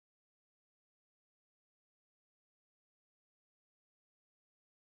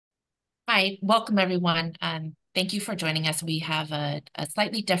Hi, welcome everyone. Thank you for joining us. We have a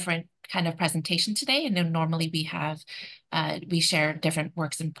slightly different kind of presentation today, and then normally we share different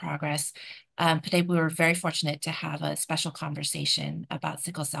works in progress. Today we were very fortunate to have a special conversation about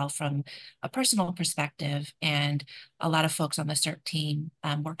sickle cell from a personal perspective, and a lot of folks on the CERT team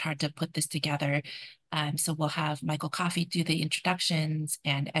worked hard to put this together. So we'll have Michael Coffey do the introductions,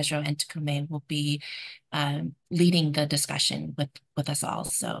 and Ezra and Takume will be leading the discussion with us all.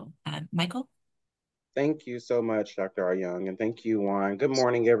 So Michael? Thank you so much, Dr. R. Young, and thank you, Juan. Good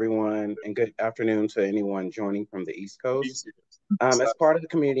morning, everyone, and good afternoon to anyone joining from the East Coast. As part of the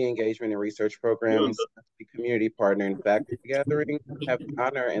Community Engagement and Research Program and Community Partner and Faculty Gathering, I have the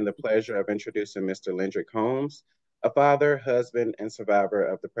honor and the pleasure of introducing Mr. Lynndrick Holmes, a father, husband, and survivor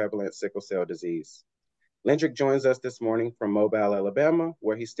of the prevalent sickle cell disease. Lynndrick joins us this morning from Mobile, Alabama,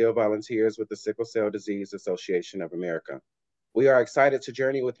 where he still volunteers with the Sickle Cell Disease Association of America. We are excited to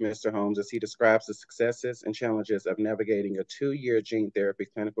journey with Mr. Holmes as he describes the successes and challenges of navigating a 2-year gene therapy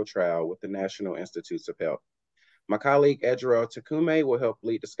clinical trial with the National Institutes of Health. My colleague Ejiro Takume will help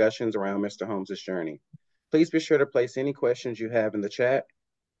lead discussions around Mr. Holmes' journey. Please be sure to place any questions you have in the chat.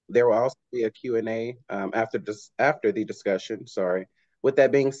 There will also be a Q&A after the discussion. With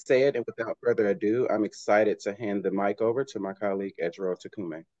that being said, and without further ado, I'm excited to hand the mic over to my colleague Ejiro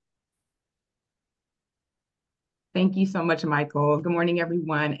Takume. Thank you so much, Michael. Good morning,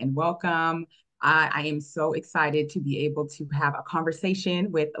 everyone, and welcome. I am so excited to be able to have a conversation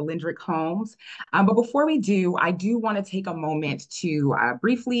with Lynndrick Holmes. But before we do, I do want to take a moment to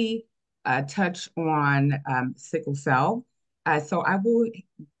briefly touch on sickle cell. So I will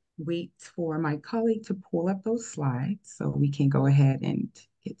wait for my colleague to pull up those slides so we can go ahead and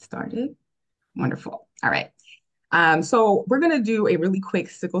get started. Wonderful. All right. So we're going to do a really quick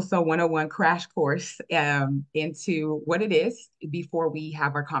Sickle Cell 101 crash course into what it is before we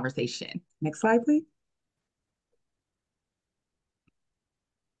have our conversation. Next slide, please.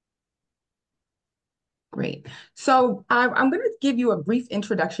 Great. So I'm going to give you a brief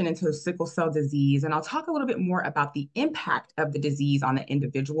introduction into sickle cell disease, and I'll talk a little bit more about the impact of the disease on the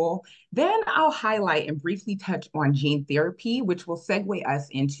individual. Then I'll highlight and briefly touch on gene therapy, which will segue us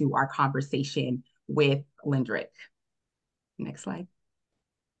into our conversation with Lynndrick. Next slide.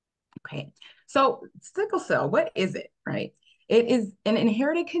 Okay, so sickle cell, what is it, right? It is an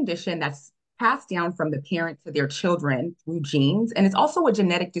inherited condition that's passed down from the parent to their children through genes, and it's also a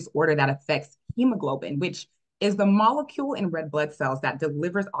genetic disorder that affects hemoglobin, which is the molecule in red blood cells that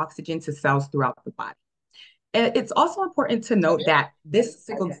delivers oxygen to cells throughout the body. And it's also important to note that this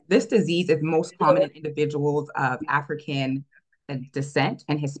disease is most common in individuals of African descent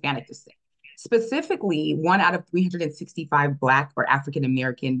and Hispanic descent. Specifically, 1 out of 365 Black or African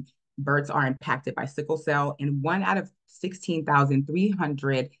American births are impacted by sickle cell, and 1 out of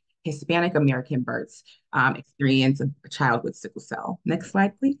 16,300 Hispanic American births experience a child with sickle cell. Next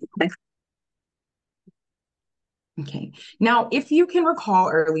slide, please. Okay. Now, if you can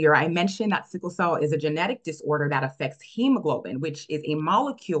recall earlier, I mentioned that sickle cell is a genetic disorder that affects hemoglobin, which is a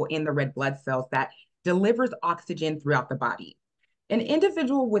molecule in the red blood cells that delivers oxygen throughout the body. An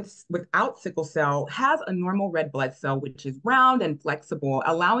individual without sickle cell has a normal red blood cell, which is round and flexible,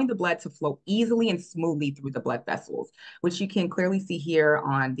 allowing the blood to flow easily and smoothly through the blood vessels, which you can clearly see here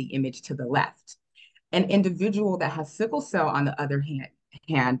on the image to the left. An individual that has sickle cell, on the other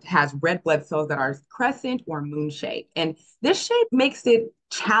hand, has red blood cells that are crescent or moon shaped. And this shape makes it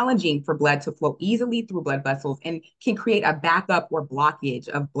challenging for blood to flow easily through blood vessels and can create a backup or blockage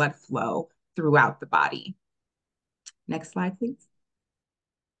of blood flow throughout the body. Next slide, please.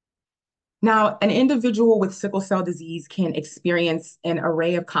 Now, an individual with sickle cell disease can experience an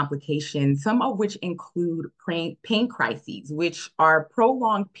array of complications, some of which include pain crises, which are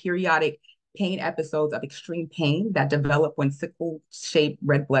prolonged periodic pain episodes of extreme pain that develop when sickle-shaped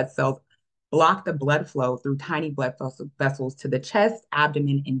red blood cells block the blood flow through tiny blood vessels to the chest,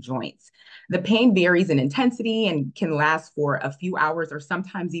 abdomen, and joints. The pain varies in intensity and can last for a few hours or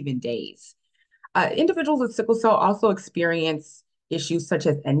sometimes even days. Individuals with sickle cell also experience issues such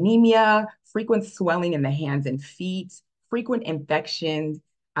as anemia, frequent swelling in the hands and feet, frequent infections,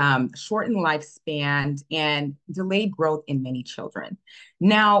 shortened lifespan, and delayed growth in many children.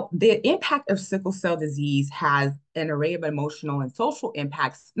 Now, the impact of sickle cell disease has an array of emotional and social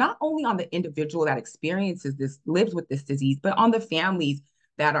impacts, not only on the individual that experiences this, lives with this disease, but on the families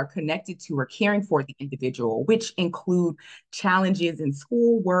that are connected to or caring for the individual, which include challenges in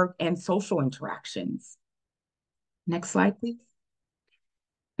school, work, and social interactions. Next slide, please.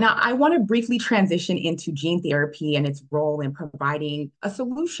 Now, I want to briefly transition into gene therapy and its role in providing a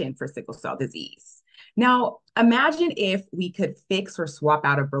solution for sickle cell disease. Now, imagine if we could fix or swap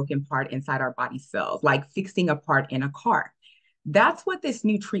out a broken part inside our body cells, like fixing a part in a car. That's what this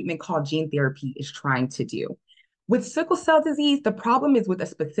new treatment called gene therapy is trying to do. With sickle cell disease, the problem is with a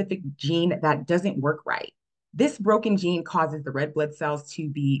specific gene that doesn't work right. This broken gene causes the red blood cells to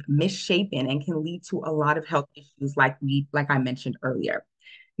be misshapen and can lead to a lot of health issues like I mentioned earlier.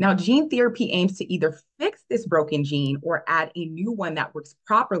 Now, gene therapy aims to either fix this broken gene or add a new one that works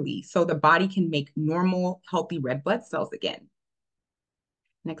properly so the body can make normal, healthy red blood cells again.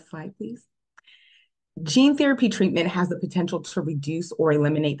 Next slide, please. Gene therapy treatment has the potential to reduce or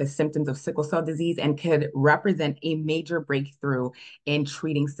eliminate the symptoms of sickle cell disease and could represent a major breakthrough in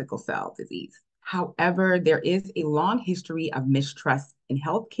treating sickle cell disease. However, there is a long history of mistrust in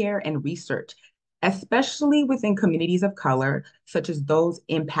healthcare and research, especially within communities of color, such as those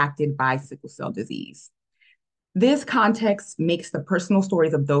impacted by sickle cell disease. This context makes the personal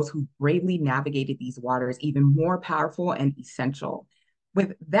stories of those who bravely navigated these waters even more powerful and essential.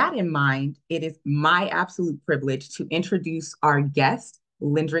 With that in mind, it is my absolute privilege to introduce our guest,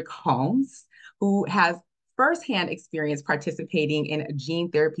 Lynndrick Holmes, who has firsthand experience participating in a gene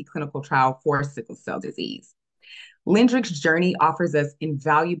therapy clinical trial for sickle cell disease. Lynndrick's journey offers us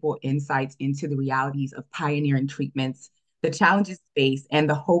invaluable insights into the realities of pioneering treatments, the challenges faced, and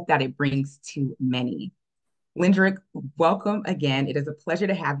the hope that it brings to many. Lynndrick, welcome again. It is a pleasure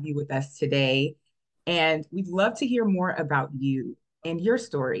to have you with us today. And we'd love to hear more about you and your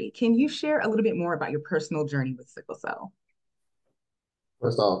story. Can you share a little bit more about your personal journey with sickle cell?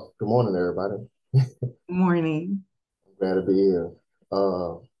 First off, good morning, everybody. Morning. I'm glad to be here.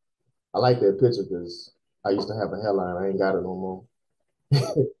 Uh, I like that picture because I used to have a hairline. I ain't got it no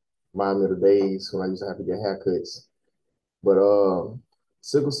more. Remind me of the days when I used to have to get haircuts. But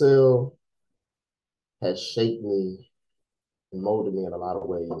sickle cell has shaped me and molded me in a lot of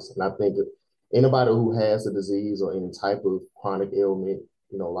ways. And I think anybody who has a disease or any type of chronic ailment,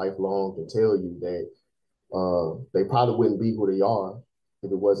 lifelong, can tell you that they probably wouldn't be who they are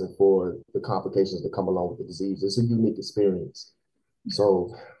if it wasn't for the complications that come along with the disease. It's a unique experience.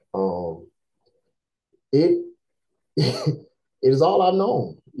 So it it is all I've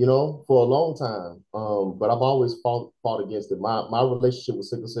known, for a long time. But I've always fought against it. My relationship with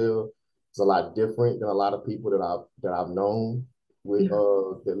sickle cell is a lot different than a lot of people that I've known with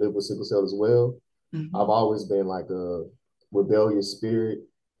that live with sickle cell as well. Mm-hmm. I've always been like a rebellious spirit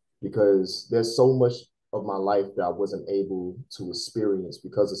because there's so much of my life that I wasn't able to experience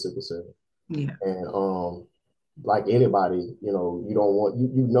because of sickle cell. Yeah. And like anybody, you don't want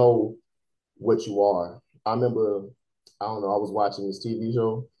you know what you are. I remember, I don't know, I was watching this TV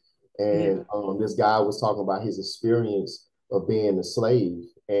show and this guy was talking about his experience of being a slave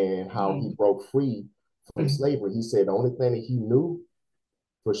and how he broke free from slavery. He said the only thing that he knew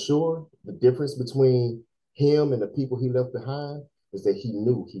for sure, the difference between him and the people he left behind is that he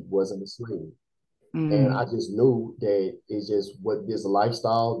knew he wasn't a slave. And I just knew that it's just what this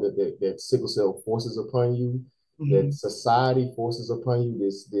lifestyle that sickle cell forces upon you, that society forces upon you,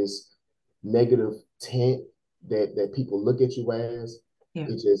 this negative tint that people look at you as,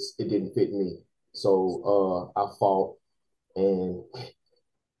 it didn't fit me. So I fought, and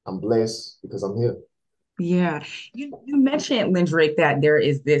I'm blessed because I'm here. Yeah, you mentioned, Lynndrick, that there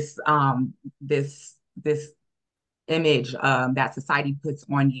is this image that society puts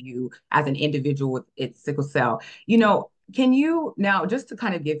on you as an individual with its sickle cell. Can you now, just to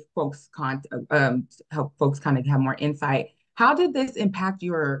kind of give folks help folks kind of have more insight, how did this impact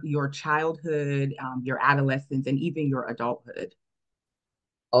your childhood, your adolescence, and even your adulthood?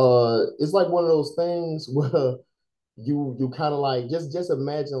 It's like one of those things where you kind of like just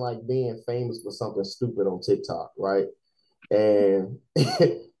imagine like being famous for something stupid on TikTok, right? And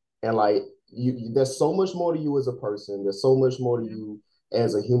and like there's so much more to you as a person. There's so much more to you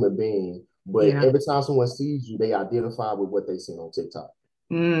as a human being. But every time someone sees you, they identify with what they see on TikTok.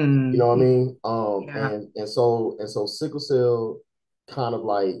 You know what I mean? And so sickle cell kind of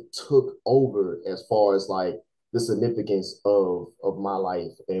like took over as far as like the significance of my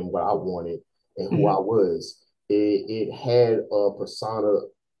life and what I wanted and who I was. It had a persona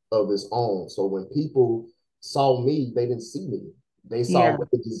of its own. So when people saw me, they didn't see me. They saw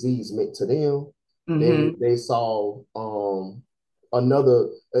what the disease meant to them. They saw another.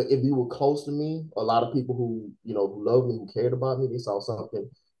 If you were close to me, a lot of people who who loved me, who cared about me, they saw something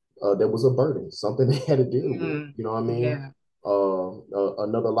that was a burden, something they had to deal with. You know what I mean? Yeah.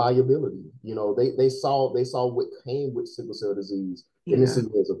 Another liability. They saw what came with sickle cell disease. They didn't see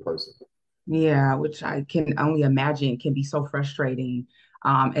me as a person. Yeah, which I can only imagine can be so frustrating,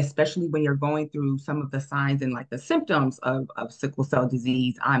 especially when you're going through some of the signs and like the symptoms of sickle cell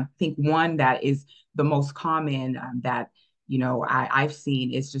disease. I think one that is the most common that I've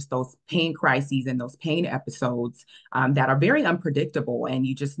seen is just those pain crises and those pain episodes that are very unpredictable, and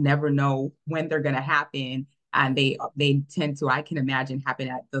you just never know when they're going to happen. And they tend to, I can imagine, happen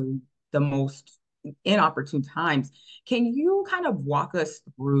at the most inopportune times. Can you kind of walk us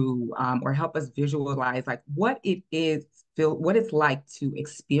through or help us visualize like what it's like to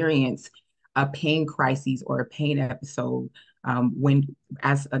experience a pain crisis or a pain episode when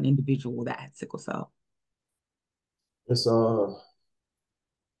as an individual that had sickle cell? It's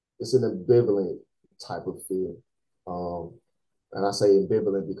it's an ambivalent type of fear. Um, and I say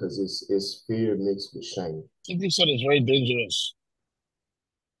ambivalent because it's fear mixed with shame. Sickle cell is very dangerous.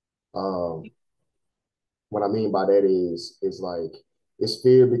 Um, what I mean by that is like it's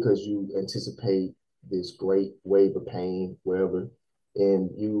fear because you anticipate this great wave of pain wherever, and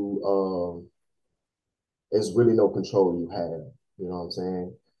you there's really no control you have. You know what I'm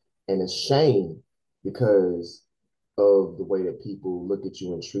saying? And it's shame because of the way that people look at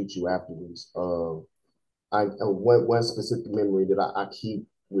you and treat you afterwards. One specific memory that I keep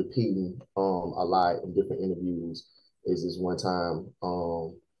repeating a lot in different interviews is this one time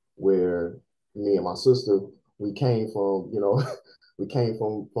where me and my sister, we came from, we came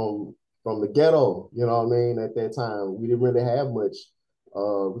from the ghetto, you know what I mean? At that time, we didn't really have much.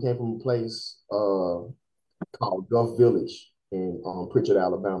 We came from a place called Gulf Village in Pritchard,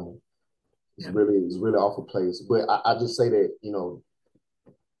 Alabama. It's really awful place. But I just say that,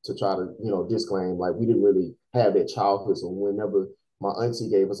 to try to, disclaim, like we didn't really have that childhood. So whenever my auntie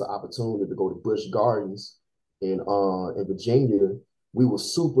gave us an opportunity to go to Busch Gardens in Virginia, we were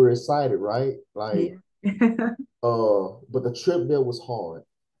super excited, right? Like but the trip there was hard.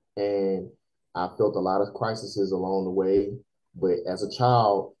 And I felt a lot of crises along the way. But as a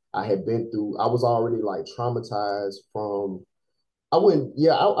child, I was already like traumatized from I wouldn't,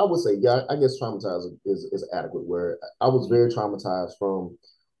 yeah, I would say, yeah, I guess traumatized is adequate word. I was very traumatized from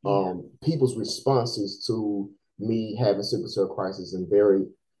people's responses to me having sickle cell crisis in very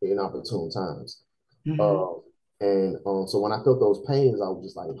inopportune times. So when I felt those pains, I was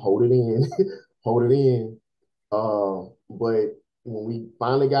just like, hold it in, hold it in. But when we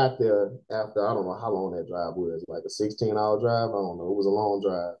finally got there, after I don't know how long that drive was, like a 16-hour drive, I don't know, it was a long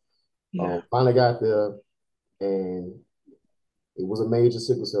drive. Finally got there, and it was a major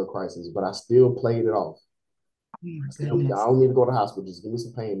sickle cell crisis, but I still played it off. I don't need to go to the hospital. Just give me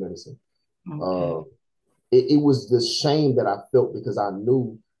some pain medicine. Okay. It was the shame that I felt because I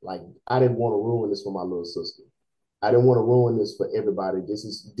knew, like, I didn't want to ruin this for my little sister. I didn't want to ruin this for everybody. This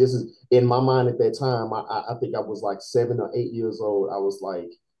is in my mind at that time. I think I was like 7 or 8 years old. I was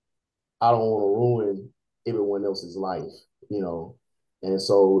like, I don't want to ruin everyone else's life, you know. And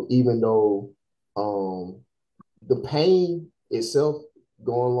so even though the pain itself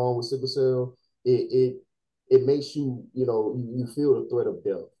going along with sickle cell, it makes you, you feel the threat of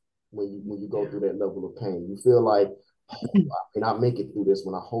death when you go through that level of pain. You feel like, and I make it through this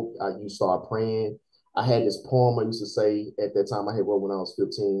when you start praying. I had this poem I used to say at that time I had wrote when I was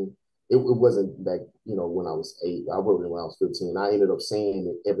 15. It wasn't back, when I was 8. I wrote it when I was 15. I ended up saying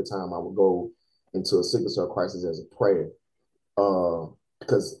it every time I would go into a sickle cell crisis as a prayer.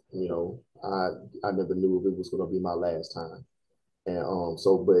 Because, I never knew if it was going to be my last time. And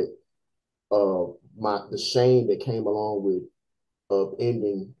the shame that came along with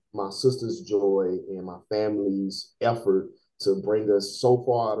ending my sister's joy and my family's effort to bring us so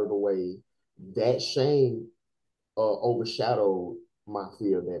far out of the way, that shame overshadowed my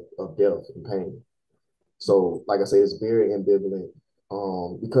fear of death and pain. So, like I say, it's very ambivalent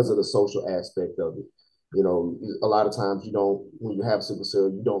because of the social aspect of it. A lot of times when you have sickle cell,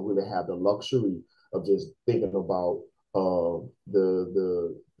 you don't really have the luxury of just thinking about the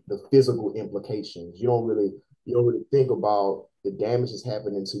physical implications. You don't really think about the damage that's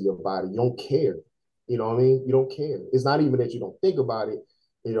happening to your body. You don't care. You know what I mean? You don't care. It's not even that you don't think about it.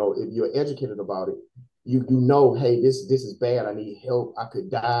 If you're educated about it, you know, hey, this is bad. I need help. I could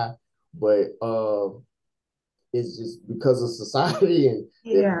die. But it's just because of society and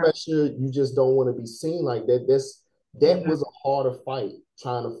the pressure, you just don't want to be seen like that. That was a harder fight,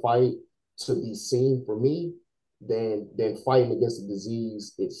 trying to fight to be seen for me than fighting against the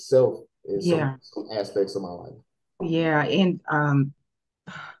disease itself in some aspects of my life. Yeah. And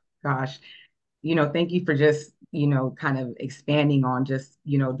gosh, thank you for just, kind of expanding on just,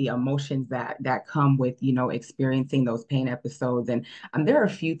 the emotions that come with, experiencing those pain episodes. And there are a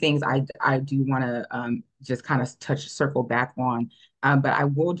few things I do want to just kind of circle back on. But I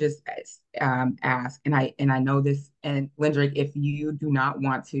will just ask, and I know this, and Lynndrick, if you do not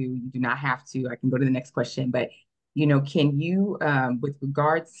want to, you do not have to, I can go to the next question, but Can you, with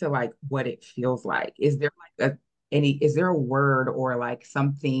regards to like what it feels like, is there like is there a word or like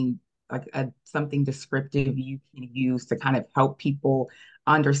something something descriptive you can use to kind of help people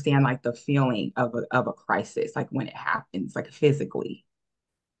understand like the feeling of a crisis, like when it happens, like physically?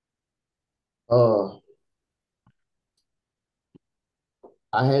 Uh,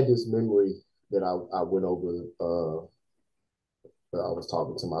 I had this memory that I went over. I was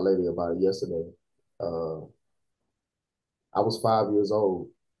talking to my lady about it yesterday. Uh, I was 5 years old,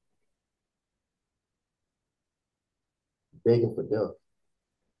 begging for death.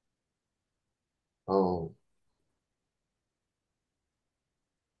 Um,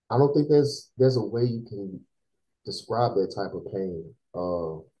 I don't think there's a way you can describe that type of pain.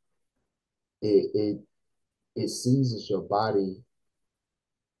 It it it seizes your body.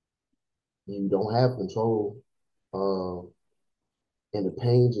 You don't have control, uh, and the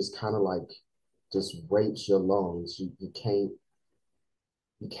pain just kind of like just rapes your lungs. You can't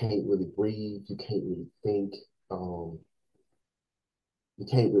really breathe. You can't really think. Um, you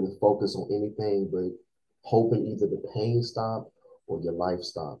can't really focus on anything but hoping either the pain stop or your life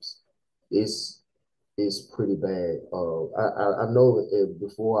stops. It's it's pretty bad. I know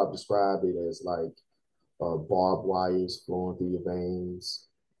before I've described it as like barbed wires flowing through your veins,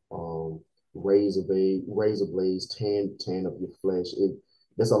 um, razor blades tearing up your flesh.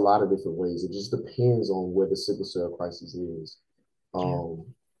 There's a lot of different ways. It just depends on where the sickle cell crisis is. Yeah. Um,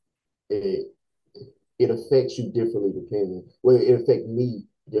 it it affects you differently depending. Well, it affects me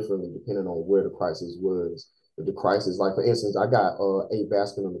differently depending on where the crisis was. If the crisis, like for instance, I got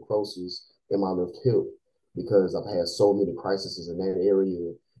avascular necrosis in my left hip because I've had so many crises in that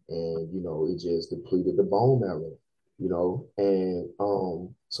area, and it just depleted the bone marrow. And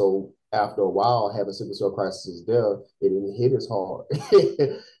so after a while, having sickle cell crisis there, it didn't hit as hard.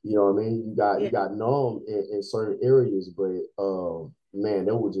 You know what I mean? You got numb in certain areas, but man,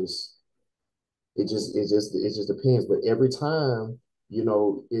 that was just it just depends. But every time,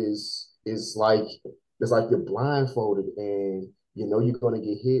 is like it's like you're blindfolded and you're gonna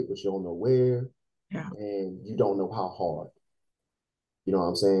get hit, but you don't know where, Yeah. and you don't know how hard. You know what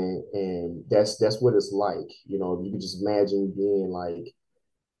I'm saying? And that's what it's like. You can just imagine being like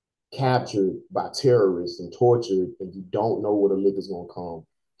captured by terrorists and tortured, and you don't know where the lick is gonna come,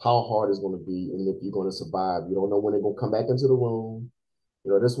 how hard it's gonna be, and if you're gonna survive. You don't know when they're gonna come back into the room.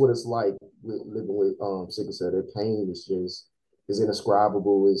 That's what it's like with living with sickle cell. Their pain is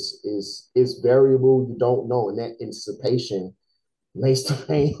indescribable. It's variable. You don't know, and that anticipation makes the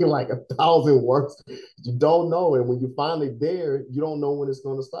pain like 1,000 worse. You don't know, and when you're finally there, you don't know when it's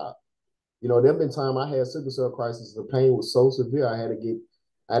going to stop. There have been times I had sickle cell crisis. The pain was so severe, I had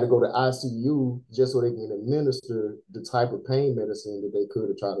to go to ICU just so they can administer the type of pain medicine that they could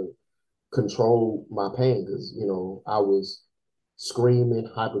to try to control my pain because I was screaming,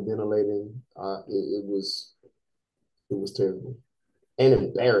 hyperventilating. It was terrible and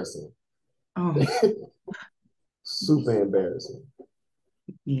embarrassing. Oh, Super embarrassing.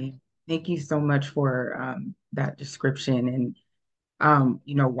 yeah. Thank you so much for that description and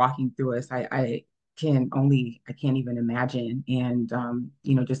walking through us. I can't even imagine. And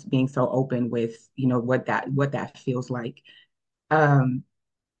just being so open with, what that feels like. Um,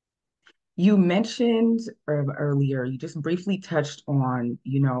 You mentioned earlier, you just briefly touched on,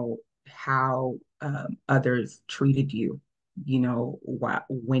 how others treated you,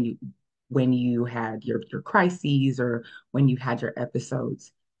 when you had your crises or when you had your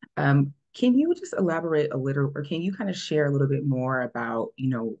episodes. Can you just elaborate a little, or can you kind of share a little bit more about,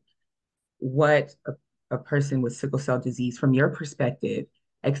 what a person with sickle cell disease, from your perspective,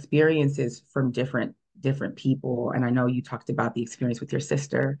 experiences from different people? And I know you talked about the experience with your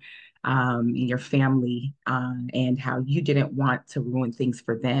sister, and your family, and how you didn't want to ruin things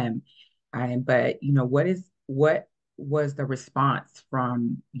for them. But what was the response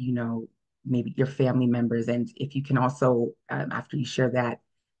from, maybe your family members? And if you can also, after you share that,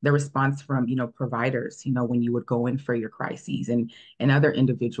 the response from, providers, when you would go in for your crises, and other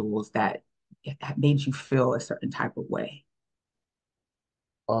individuals that made you feel a certain type of way.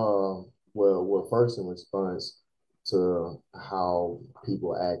 Well, first in response to how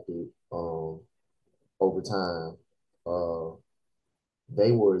people acted over time, uh,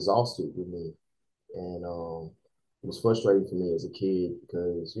 they were exhausted with me, and it was frustrating for me as a kid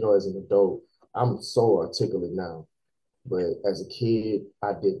because as an adult, I'm so articulate now. But as a kid,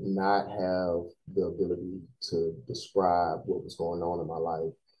 I did not have the ability to describe what was going on in my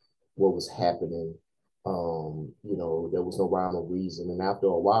life, what was happening. There was no rhyme or reason. And after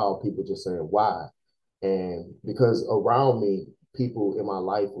a while, people just saying, why? And because around me, people in my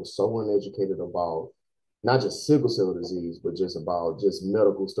life were so uneducated about not just sickle cell disease, but just about just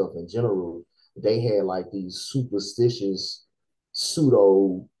medical stuff in general. They had like these superstitious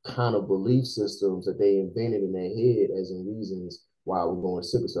pseudo kind of belief systems that they invented in their head as in reasons why we're going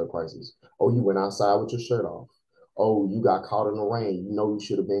sickle cell crisis. Oh, you went outside with your shirt off. Oh, you got caught in the rain. You know you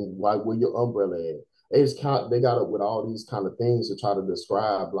should have been, why, where your umbrella at? They got up with all these kind of things to try to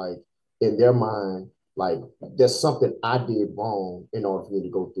describe, like, in their mind, like, there's something I did wrong in order for me to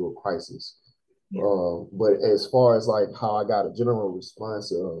go through a crisis. But as far as like how I got a general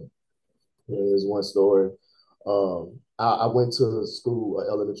response, there's one story. I went to school, an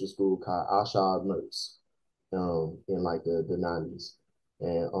elementary school called Ashad Nurse, in like the 90s.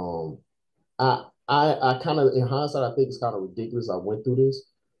 And I kind of, in hindsight, I think it's kind of ridiculous I went through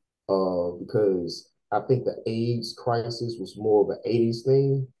this, because I think the AIDS crisis was more of an 80s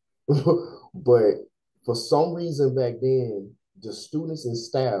thing. But for some reason back then, the students and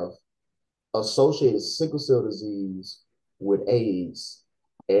staff associated sickle cell disease with AIDS,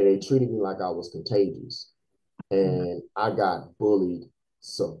 and they treated me like I was contagious. And I got bullied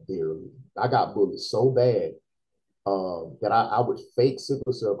severely. I got bullied so bad, that I would fake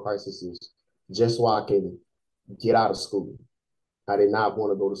sickle cell crises just so I can get out of school. I did not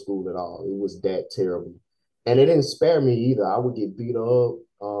want to go to school at all. It was that terrible. And it didn't spare me either. I would get beat up.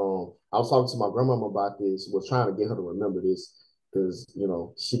 I was talking to my grandmama about this, was trying to get her to remember this because,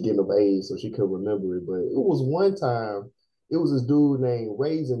 she getting of age, so she couldn't remember it. But it was one time, it was this dude named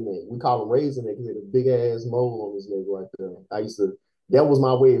Raisin Neck. We call him Raisin Neck because he had a big ass mole on his neck right there. That was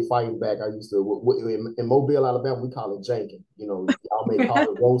my way of fighting back. I used to, in Mobile, Alabama, we call it janking. Y'all may call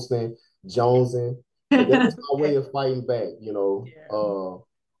it roasting, jonesing. But that was my way of fighting back.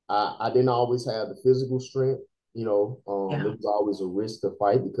 I didn't always have the physical strength. It was always a risk to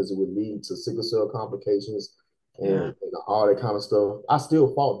fight because it would lead to sickle cell complications and all that kind of stuff. I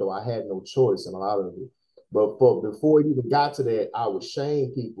still fought though. I had no choice in a lot of it. But before it even got to that, I would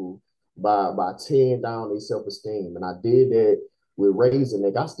shame people by tearing down their self-esteem. And I did that with Raisin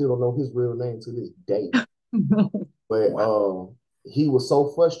Neck. I still don't know his real name to this day. But he was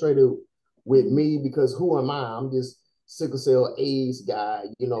so frustrated with me because who am I? I'm this sickle cell AIDS guy,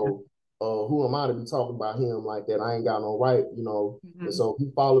 who am I to be talking about him like that? I ain't got no right, And so he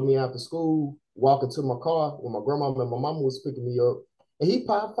followed me after school, walking to my car when my grandmama and my mama was picking me up. And he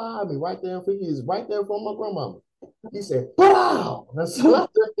pie-fived me right there for years, right there from my grandmama. He said, "Wow!"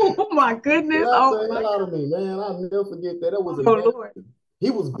 Oh my goodness! Oh the hell out of me, man! I'll never forget that. That was Lord.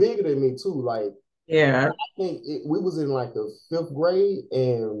 He was bigger than me too. Like, I think we was in like the 5th grade,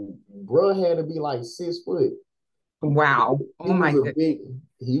 and bro had to be like 6 foot. Wow! He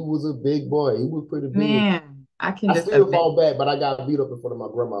was a big boy. He was pretty big. Man, I still fall back, but I got beat up in front of my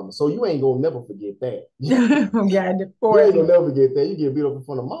grandmama. So you ain't gonna never forget that. You ain't gonna never forget that. You get beat up in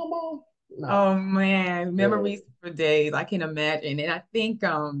front of mama. Nah. Oh man, memories for days. I can imagine. And I think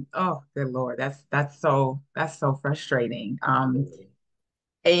oh good Lord, that's so frustrating.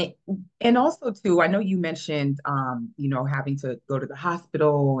 And also too, I know you mentioned having to go to the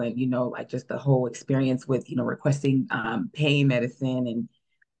hospital and like just the whole experience with requesting pain medicine.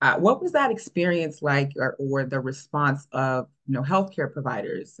 And what was that experience like, or the response of healthcare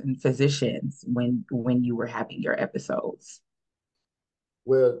providers and physicians when you were having your episodes?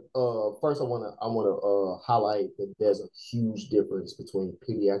 Well, first I wanna highlight that there's a huge difference between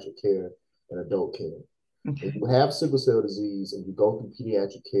pediatric care and adult care. Okay. If you have sickle cell disease and you go through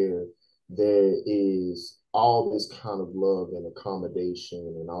pediatric care, there is all this kind of love and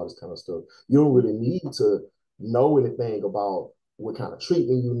accommodation and all this kind of stuff. You don't really need to know anything about what kind of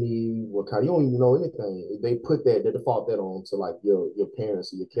treatment you need, you don't even know anything. They default that on to like your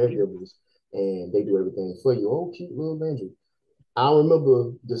parents or your caregivers, and they do everything for you. Oh, cute little Lynndrick. I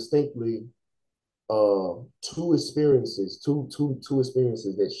remember distinctly two experiences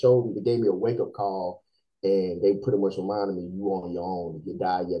that showed me, that gave me a wake-up call, and they pretty much reminded me, you on your own. If you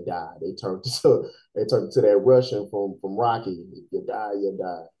die, you die. They turned to that Russian from Rocky. If you die, you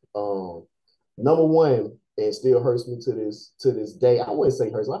die. Number one, and it still hurts me to this day. I wouldn't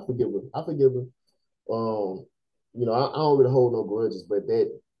say hurts. I forgive her. I don't really hold no grudges, but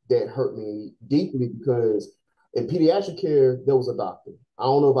that hurt me deeply because in pediatric care, there was a doctor. I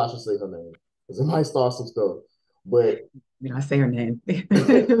don't know if I should say her name because it might start some stuff. But I say her name.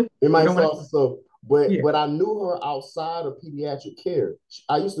 It might start some stuff. But I knew her outside of pediatric care.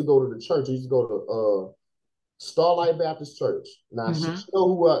 I used to go to the church. I used to go to Starlight Baptist Church. Now she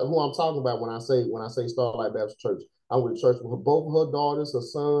know who I'm talking about when I say Starlight Baptist Church. I went to church with both of her daughters, her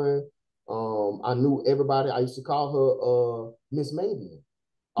son. I knew everybody. I used to call her Miss Mabian.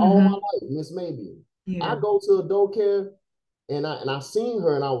 All my life, Miss Mabian. I go to adult care, and I seen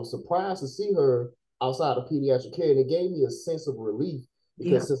her, and I was surprised to see her outside of pediatric care, and it gave me a sense of relief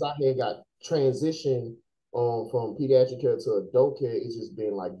because since I had got transitioned from pediatric care to adult care, it's just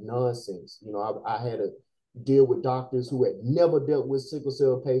been like nonsense. You know, I had to deal with doctors who had never dealt with sickle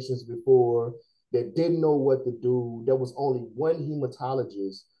cell patients before, that didn't know what to do. There was only one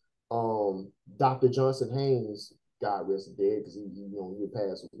hematologist, Dr. Johnson Haynes, God rest his dead, because he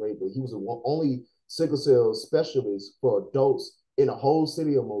passed away, but he was the only sickle cell specialist for adults in the whole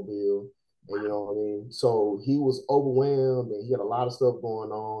city of Mobile. And you know what I mean? So he was overwhelmed and he had a lot of stuff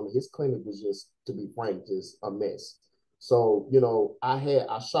going on. His clinic was just, to be frank, just a mess. So, you know, I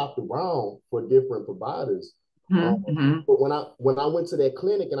shopped around for different providers. But when I went to that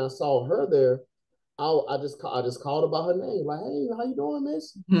clinic and I saw her there, I just called her by her name, like, hey, how you doing,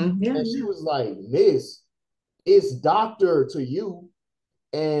 miss? And she was like, miss, it's doctor to you.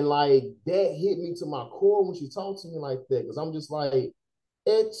 And like that hit me to my core when she talked to me like that, because I'm just like,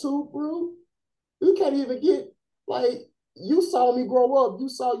 at two, bro, you can't even get, like, you saw me grow up.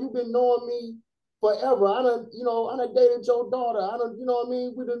 You've been knowing me forever. I done dated your daughter. You know what I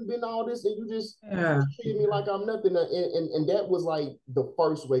mean? We done been all this, and you just treated me like I'm nothing. And that was like the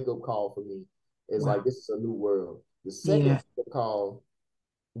first wake up call for me. It's like, this is a new world. The second wake up call,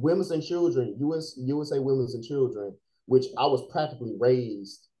 Women's and Children, USA Women's and Children, which I was practically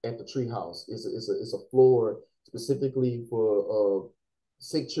raised at the treehouse. It's a floor specifically for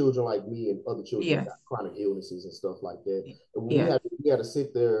sick children like me and other children that got chronic illnesses and stuff like that. And we had to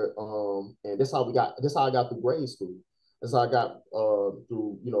sit there, and that's how I got through grade school. That's how I got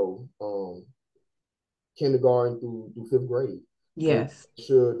through kindergarten through fifth grade. Yes.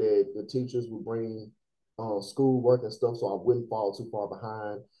 Sure that the teachers would bring school work and stuff so I wouldn't fall too far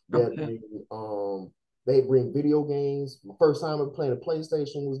behind. They bring video games. My first time ever playing a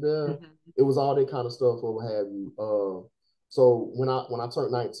PlayStation was there. It was all that kind of stuff or what have you. So when I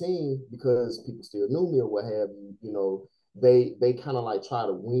turned 19, because people still knew me or what have you, you know, they kind of like try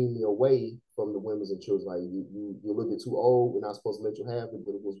to wean me away from the women's and children. Like, you're a little bit too old. We're not supposed to let you have it.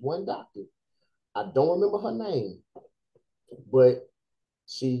 But it was one doctor. I don't remember her name, but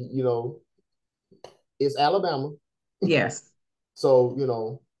she, you know, it's Alabama. Yes. So, you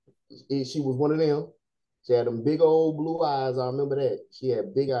know, she was one of them. She had them big old blue eyes. I remember that. She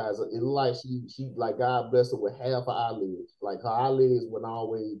had big eyes. It looked like she like, God bless her, with half her eyelids. Like, her eyelids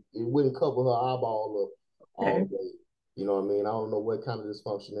it wouldn't cover her eyeball up all the way. You know what I mean? I don't know what kind of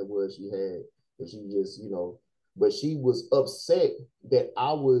dysfunction it was she had. But she just, you know, but she was upset that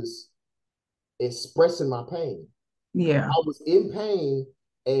I was expressing my pain. Yeah. I was in pain,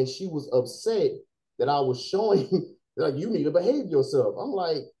 and she was upset that I was showing like, you need to behave yourself. I'm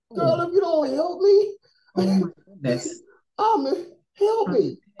like, girl, if you don't help me, oh my goodness, help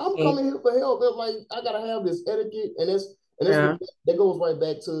me. I'm coming here for help. They're like, I gotta have this etiquette, and that goes right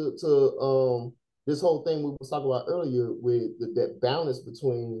back to this whole thing we was talking about earlier with that balance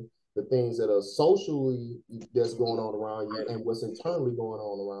between the things that are socially that's going on around you and what's internally going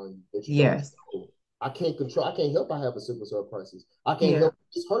on around you. That you don't know. I can't help I have a sickle cell crisis. I can't help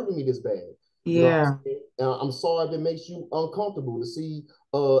it's hurting me this bad. You know, I'm sorry if it makes you uncomfortable to see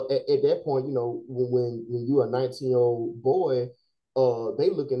at that point, you know, when you're a 19-year-old boy, they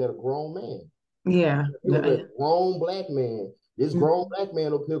looking at a grown man. Yeah. They look at a grown black man. This grown black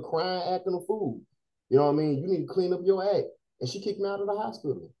man up here crying, acting a fool. You know what I mean? You need to clean up your act. And she kicked me out of the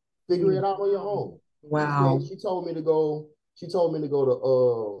hospital. Figure it out on your own. Wow. She told me to go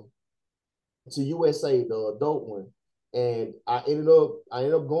to USA, the adult one. And I ended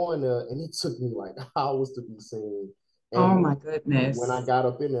up going there, and it took me like hours to be seen. And oh my goodness. When I got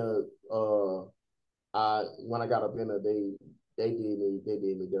up in there, they did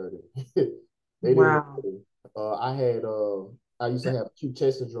me dirty. They wow. did me dirty. I used to have acute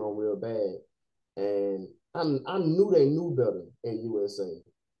chest syndrome real bad, and I knew they knew better at USA.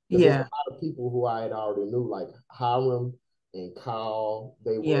 Because there's a lot of people who I had already knew, like Hiram and Kyle.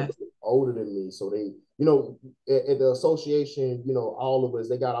 They were older than me, so they, you know, at the association, you know, all of us,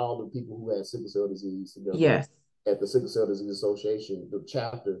 they got all the people who had sickle cell disease together at the Sickle Cell Disease Association, the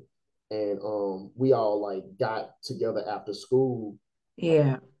chapter, and we all like got together after school.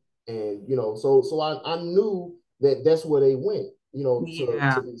 And you know, so I knew that that's where they went, you know,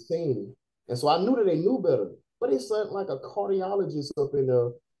 to be seen, and so I knew that they knew better. But it sent like a cardiologist up in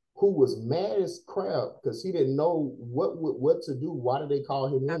there who was mad as crap because he didn't know what to do. Why did they call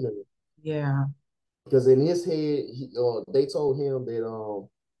him in there? Because in his head, they told him that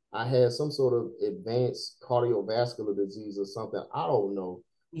I had some sort of advanced cardiovascular disease or something. I don't know.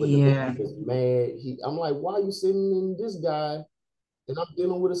 But the man was mad. I'm like, why are you sending in this guy And I'm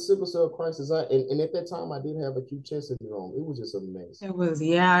dealing with a sickle cell crisis. And at that time, I did have acute chest syndrome. It was just a mess. It was,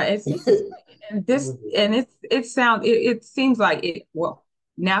 yeah, it's just, It and was just a mess. it seems like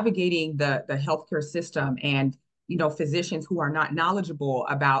navigating the healthcare system and, physicians who are not knowledgeable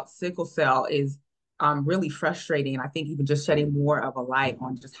about sickle cell is really frustrating. And I think even just shedding more of a light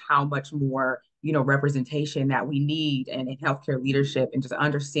on just how much more, representation that we need and in healthcare leadership and just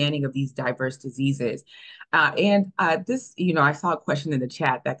understanding of these diverse diseases. And this, I saw a question in the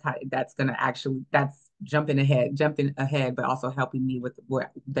chat that's going to actually, that's jumping ahead, but also helping me with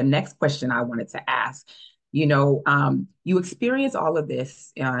what the next question I wanted to ask. You experience all of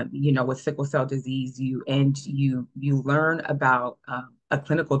this, with sickle cell disease. You learn about a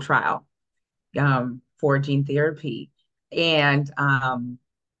clinical trial for gene therapy, and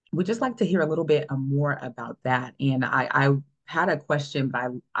we'd just like to hear a little bit more about that. And I had a question,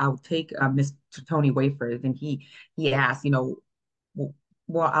 but I'll take Mr. Tony Wafers, and he asked,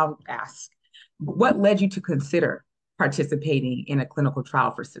 well, I'll ask, what led you to consider participating in a clinical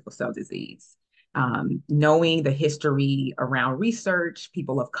trial for sickle cell disease? Knowing the history around research,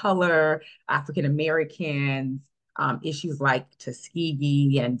 people of color, African Americans, issues like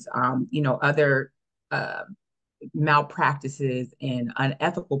Tuskegee and other uh, malpractices and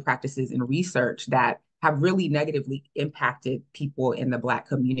unethical practices in research that have really negatively impacted people in the Black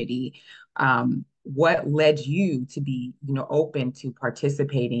community. What led you to be, open to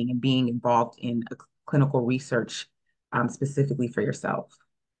participating and being involved in a clinical research, specifically for yourself?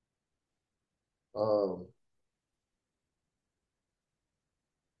 Um,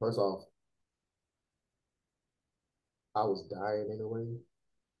 First off, I was dying in a way.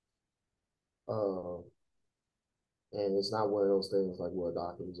 Uh, and it's not one of those things like where a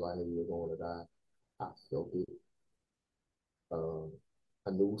doctor was like, hey, you're going to die. I felt it. Um,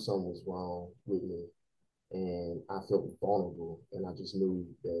 I knew something was wrong with me, and I felt vulnerable. And I just knew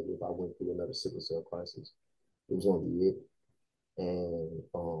that if I went through another sickle cell crisis, it was going to be it. And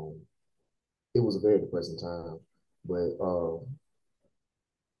it was a very depressing time. But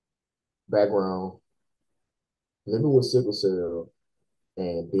background, living with sickle cell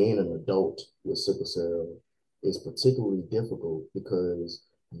and being an adult with sickle cell is particularly difficult because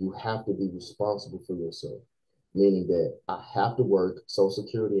you have to be responsible for yourself, meaning that I have to work. Social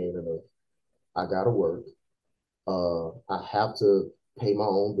Security ain't enough. I got to work. I have to pay my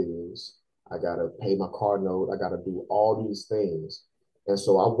own bills. I gotta pay my car note. I gotta do all these things. And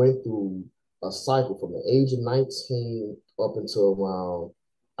so I went through a cycle from the age of 19 up until around,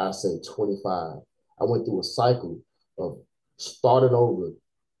 I say 25. I went through a cycle of starting over,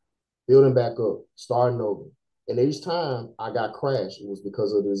 building back up, starting over. And each time I got crashed, it was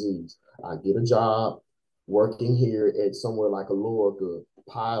because of disease. I get a job working here at somewhere like a Lorca,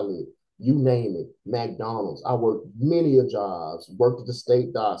 Pilot, you name it, McDonald's. I worked many of jobs, worked at the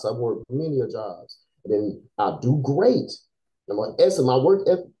state docks. I worked many of jobs. And then I do great. And my work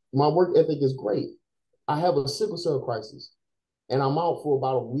ethic is great. I have a sickle cell crisis and I'm out for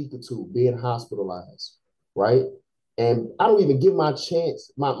about a week or two being hospitalized, right? And I don't even give myself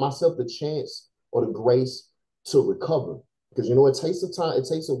the chance or the grace to recover. Because it takes a time, it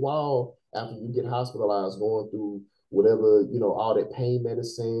takes a while after you get hospitalized, going through whatever, all that pain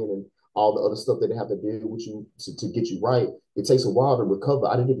medicine and all the other stuff that they have to deal with you to get you right. It takes a while to recover.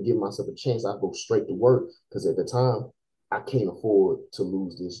 I didn't even give myself a chance. I go straight to work because at the time I can't afford to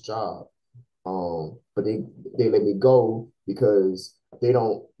lose this job. But they let me go because they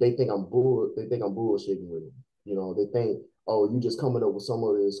think I'm bullshitting with them. They think, oh, you just coming up with some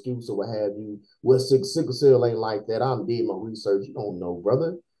other excuse or what have you. Well, sickle cell ain't like that. I did my research. You don't know,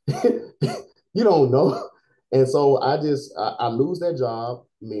 brother. You don't know. And so I lose that job,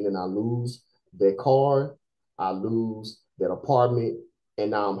 meaning I lose that car, I lose that apartment,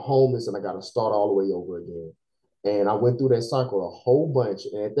 and now I'm homeless and I gotta start all the way over again. And I went through that cycle a whole bunch.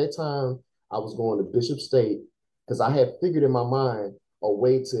 And at that time, I was going to Bishop State because I had figured in my mind a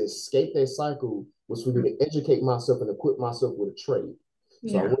way to escape that cycle was for me to educate myself and equip myself with a trade.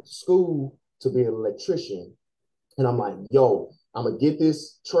 So I Yeah. went to school to be an electrician. And I'm like, yo, I'm gonna get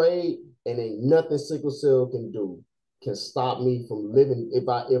this trade, and ain't nothing sickle cell can stop me from living. If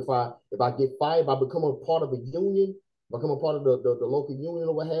I get fired, if I become a part of a union, become a part of the local union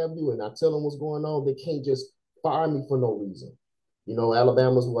or what have you, and I tell them what's going on, they can't just fire me for no reason.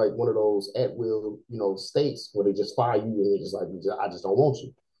 Alabama's like one of those at will, states where they just fire you and they're just like, I just don't want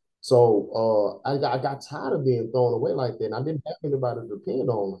you. So I got tired of being thrown away like that. And I didn't have anybody to depend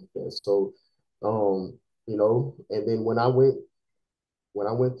on like that. So and then when I went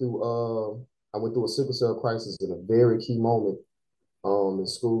through a sickle cell crisis in a very key moment in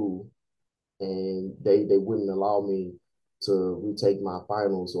school, and they wouldn't allow me to retake my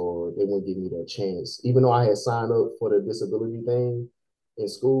finals, or they wouldn't give me that chance. Even though I had signed up for the disability thing in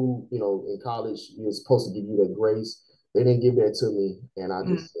school, you know, in college, you're supposed to give you that grace. They didn't give that to me, and I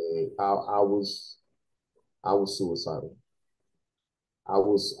just said I was suicidal. I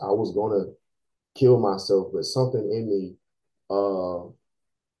was gonna kill myself, but uh, something in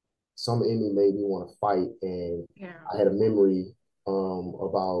me made me want to fight, and I had a memory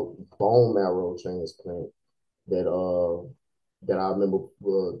about bone marrow transplant that I remember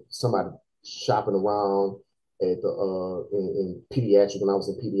somebody shopping around at the in pediatrics when I was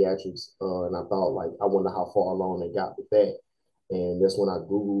in pediatrics, and I thought like I wonder how far along they got with that, and that's when I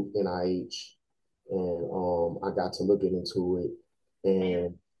googled NIH, and I got to looking into it,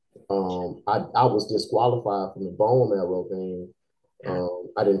 and I was disqualified from the bone marrow thing.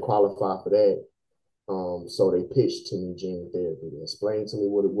 I didn't qualify for that. So they pitched to me gene therapy. They explained to me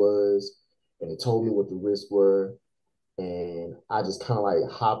what it was, and they told me what the risks were. And I just kind of like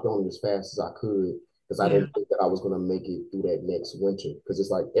hopped on it as fast as I could because I didn't think that I was going to make it through that next winter. Because it's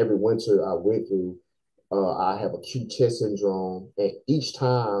like every winter I went through, I have acute chest syndrome. And each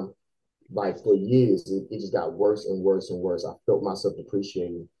time, like for years, it just got worse and worse and worse. I felt myself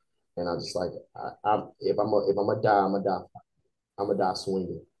depreciating. And I just like, if I'm gonna die, I'm gonna die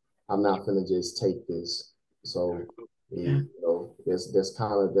swinging. I'm not gonna just take this. So, you know, that's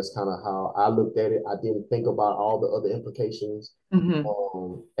kind of how I looked at it. I didn't think about all the other implications.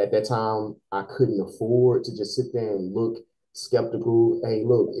 At that time, I couldn't afford to just sit there and look skeptical. Hey,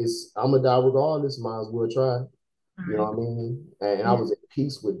 look, I'm gonna die regardless. Might as well try. You know what I mean? And I was at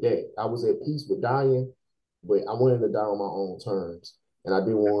peace with that. I was at peace with dying, but I wanted to die on my own terms, and I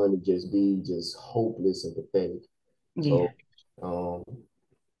didn't want to just be just hopeless and pathetic. So, um,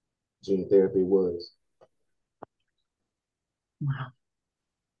 gene therapy was. Wow.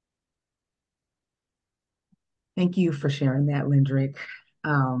 Thank you for sharing that, Lynndrick.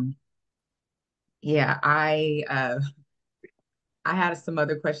 Yeah, I had some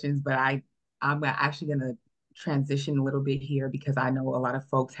other questions, but I'm actually gonna transition a little bit here because I know a lot of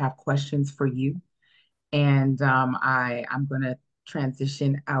folks have questions for you. And I'm gonna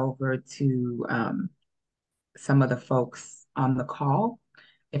transition over to some of the folks on the call.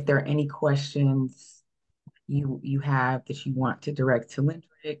 If there are any questions you have that you want to direct to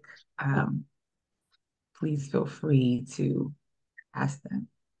Lynndrick, please feel free to ask them.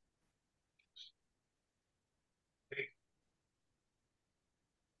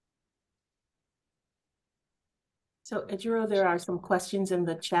 So, Ejiro, there are some questions in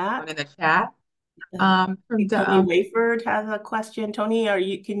the chat. In the chat. Tony Wayford has a question. Tony,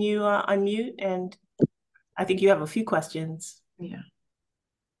 can you unmute? And I think you have a few questions. Yeah.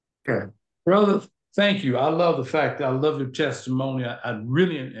 Okay. Brother, thank you. I love the fact, I love your testimony. I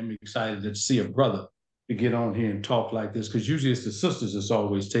really am excited to see a brother to get on here and talk like this, because usually it's the sisters that's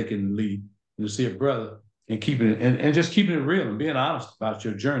always taking the lead. And to see a brother and keeping it and just keeping it real and being honest about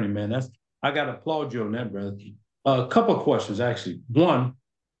your journey, man. I gotta applaud you on that, brother. A couple of questions, actually. One,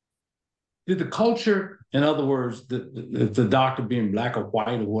 did the culture, in other words, the doctor being black or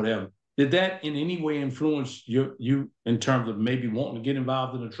white or whatever, did that in any way influence you in terms of maybe wanting to get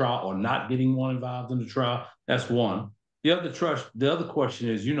involved in the trial or not getting one involved in the trial? That's one. The other question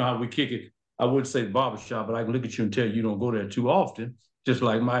is, you know how we kick it. I would say barbershop, but I can look at you and tell you don't go there too often, just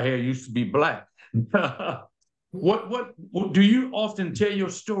like my hair used to be black. What do you often tell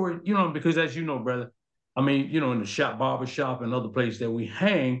your story? You know, because as you know, brother, I mean, you know, in the shop, barbershop and other places that we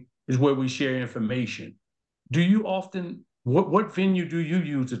hang is where we share information. Do you often, what venue do you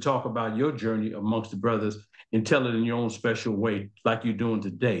use to talk about your journey amongst the brothers and tell it in your own special way, like you're doing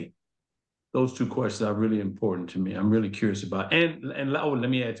today? Those two questions are really important to me. I'm really curious about. And let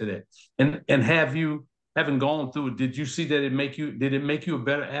me add to that. And having gone through it, did you see that did it make you a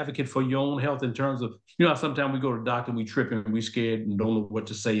better advocate for your own health in terms of, you know, sometimes we go to the doctor, we trip and we scared and don't know what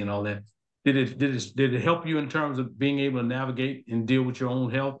to say and all that. Did it help you in terms of being able to navigate and deal with your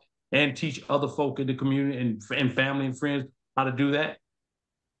own health and teach other folk in the community and family and friends how to do that?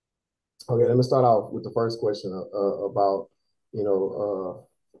 Okay, let me start off with the first question about, you know,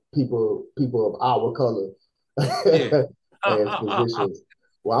 people of our color as physicians.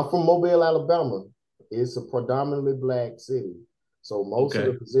 Well, I'm from Mobile, Alabama. It's a predominantly black city. So most of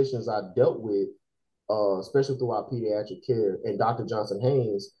the physicians I dealt with, especially throughout pediatric care, and Dr. Johnson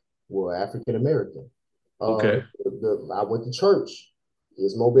Haynes were African American. I went to church.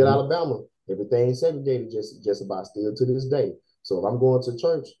 It's Mobile, Alabama. Everything's segregated just about still to this day. So if I'm going to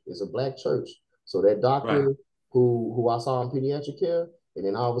church, it's a black church. So that doctor who I saw in pediatric care, and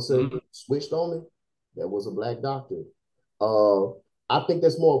then all of a sudden switched on me, that was a black doctor. I think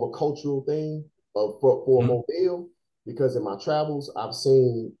that's more of a cultural thing for Mobile. because in my travels, I've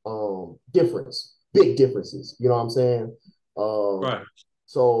seen big differences. You know what I'm saying? Right.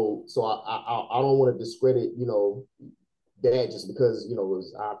 So I don't want to discredit, that just because, it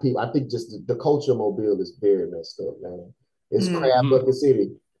was our people. I think just the culture of Mobile is very messed up, man. It's crab bucket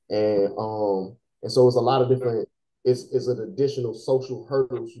city. And so it's a lot of different, it's an additional social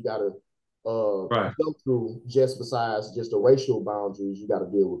hurdles you gotta go through, just besides just the racial boundaries. You gotta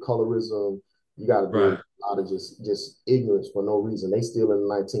deal with colorism, you gotta deal with a lot of just ignorance for no reason. They still in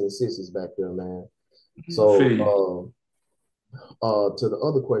the 1960s back there, man. So to the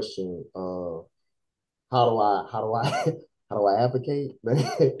other question, how do I how do I advocate, man?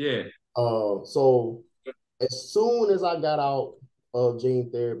 Yeah. So as soon as I got out of gene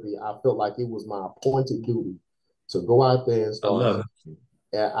therapy, I felt like it was my appointed duty to go out there and start. I love it.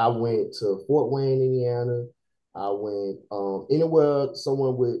 And I went to Fort Wayne, Indiana. I went anywhere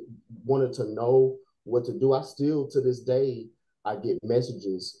someone wanted to know what to do. I still, to this day, I get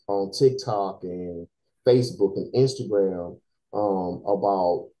messages on TikTok and Facebook and Instagram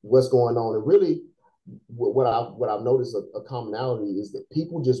about what's going on. And really, what I've noticed a commonality is that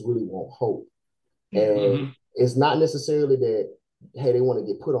people just really want hope. And it's not necessarily that, hey, they want to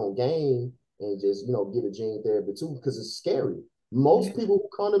get put on game and just, get a gene therapy too, because it's scary. Most people who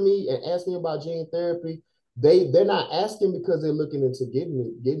come to me and ask me about gene therapy, they're not asking because they're looking into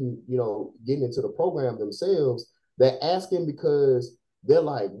getting into the program themselves. They're asking because they're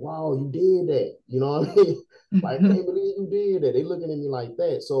like, wow, you did that. You know what I mean? Like, I can't believe you did that. They're looking at me like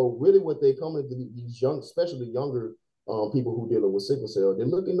that. So really what they come into these young, especially younger people who dealing with sickle cell, they're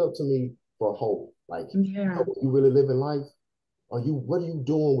looking up to me for hope. Like, you really living life? What are you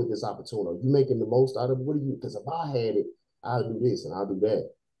doing with this opportunity? Are you making the most out of it? Because if I had it, I'll do this and I'll do that.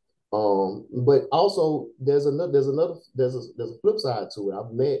 But also there's a flip side to it.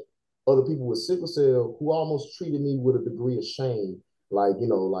 I've met other people with sickle cell who almost treated me with a degree of shame. Like,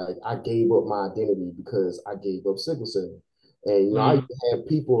 like I gave up my identity because I gave up sickle cell. And, I used to have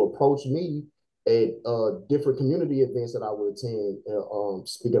people approach me at different community events that I would attend,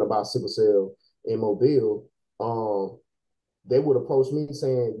 speaking about sickle cell in Mobile. They would approach me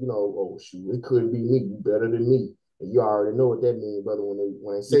saying, oh shoot, it could be me, you better than me. And you already know what that means, brother,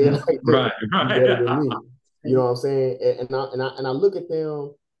 when they say it like that. You better than me. You know what I'm saying? And I look at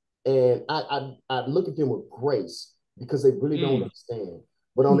them and I look at them with grace because they really don't understand.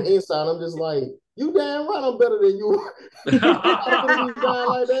 But on the inside, I'm just like, you damn right I'm better than you.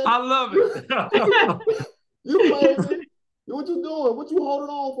 I love it. You crazy. What you doing? What you holding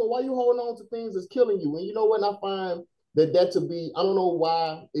on for? Why you holding on to things that's killing you? And you know what? I find that to be, I don't know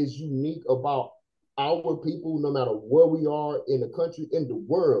why it's unique about our people, no matter where we are in the country, in the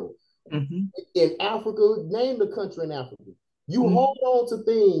world. In Africa, name the country in Africa. You hold on to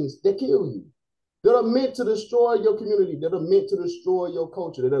things that kill you, that are meant to destroy your community, that are meant to destroy your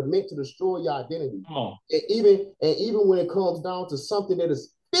culture, that are meant to destroy your identity. And even when it comes down to something that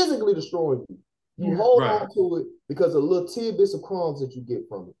is physically destroying you, you hold on to it because of little tidbits of crumbs that you get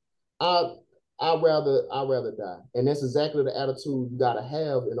from it. I'd rather die. And that's exactly the attitude you gotta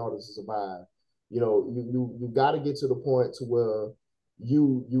have in order to survive. You gotta get to the point to where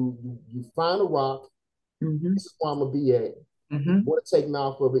you find a rock. This is where I'm gonna be at. You want to take me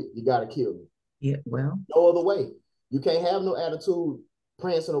off of it, you gotta kill me. Yeah, well. No other way. You can't have no attitude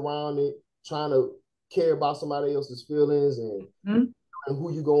prancing around it, trying to care about somebody else's feelings and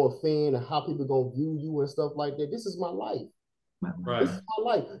who you gonna offend and how people gonna view you and stuff like that. This is my life. This is my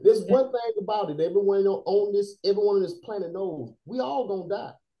life. There's one thing about it. Everyone on this planet knows we all gonna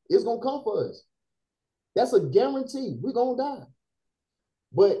die. It's gonna come for us. That's a guarantee. We're gonna die.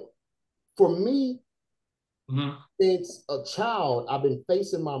 But for me, since a child, I've been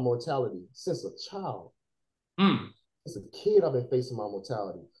facing my mortality. Since a child. As a kid, I've been facing my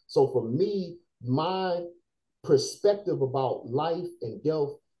mortality. So for me, my perspective about life and death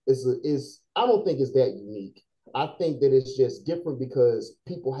is I don't think it's that unique. I think that it's just different because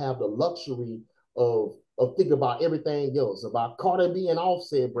people have the luxury of thinking about everything else, about Carter B and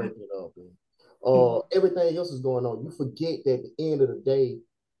Offset breaking up, and everything else is going on. You forget that at the end of the day,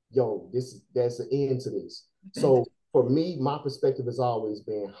 that's the end to this. So for me, my perspective has always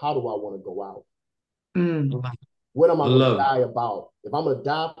been, how do I want to go out? What am I going to die about? If I'm going to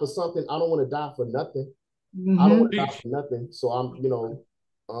die for something, I don't want to die for nothing. I don't want to die for nothing. So I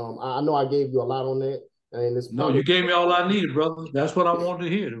know I gave you a lot on that. And no, you gave me all I needed, brother. That's what I wanted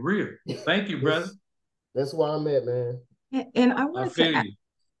to hear, the real. Thank you, brother. That's where I'm at, man. And I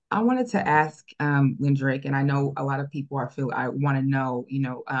wanted to ask Lynndrick, and I know a lot of people I want to know,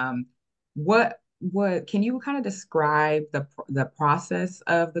 what can you kind of describe the process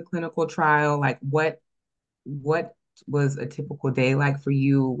of the clinical trial? Like what was a typical day like for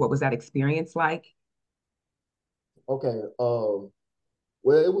you? What was that experience like? Okay.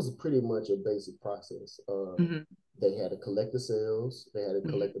 Well, it was pretty much a basic process. Mm-hmm. They had to collect the cells. They had to Mm-hmm.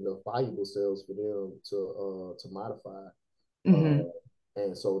 collect enough valuable cells for them to modify. Mm-hmm.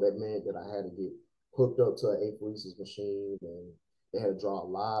 And so that meant that I had to get hooked up to an apheresis machine, and they had to draw a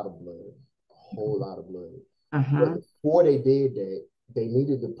lot of blood, a whole lot of blood. But Uh-huh. before they did that, they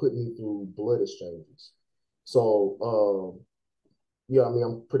needed to put me through blood exchanges. So yeah, I mean,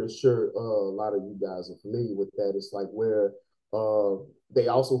 I'm pretty sure a lot of you guys are familiar with that. It's like where uh, they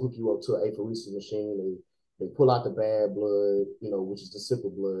also hook you up to an apheresis machine. They pull out the bad blood, which is the sickle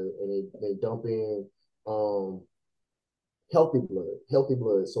blood, and they dump in um, healthy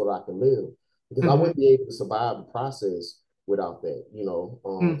blood, so that I can live. Because I Mm-hmm. wouldn't be able to survive the process without that.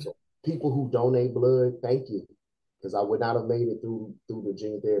 Mm-hmm. So people who donate blood, thank you, because I would not have made it through the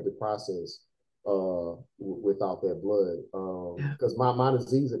gene therapy process without that blood. Because my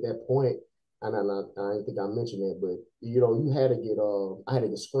disease at that point, and I didn't think I mentioned that, but you had to get I had to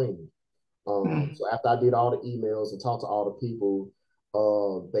get screened. Mm-hmm. So after I did all the emails and talked to all the people,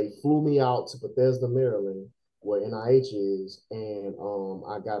 they flew me out to Bethesda, Maryland, where NIH is, and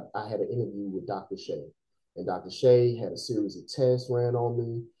I had an interview with Dr. Shea, and Dr. Shea had a series of tests ran on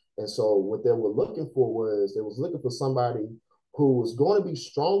me, and so what they were looking for was they was looking for somebody who was going to be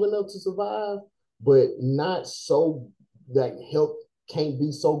strong enough to survive, but not so that health can't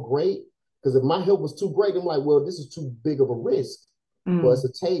be so great. Because if my health was too great, I'm like, well, this is too big of a risk for us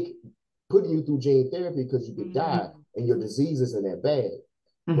to take putting you through gene therapy because you could die and your disease isn't that bad.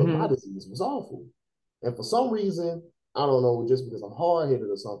 But my disease was awful. And for some reason, I don't know, just because I'm hard-headed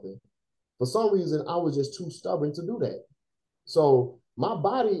or something, for some reason, I was just too stubborn to do that. So my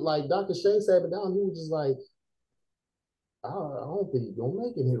body, like Dr. Shane sat me down, he was just like, I don't think you're gonna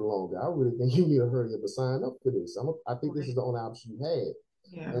make it here longer. I really think you need to hurry up and sign up for this. I think this is the only option you had.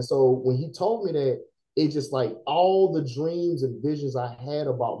 Yeah. And so when he told me that, it just like all the dreams and visions I had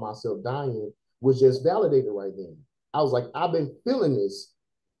about myself dying was just validated right then. I was like, I've been feeling this.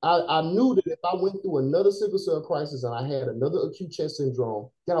 I knew that if I went through another sickle cell crisis and I had another acute chest syndrome,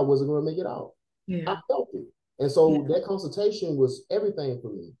 that I wasn't going to make it out. Yeah. I felt it. And so that consultation was everything for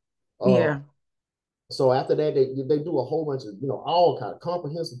me. Yeah. So after that, they do a whole bunch of, all kind of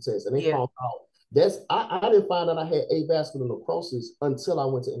comprehensive tests. And they found out I didn't find out I had avascular necrosis until I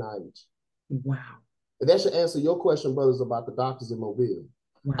went to NIH. Wow. And that should answer your question, brothers, about the doctors in Mobile.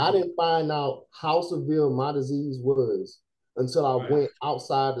 Wow. I didn't find out how severe my disease was until I went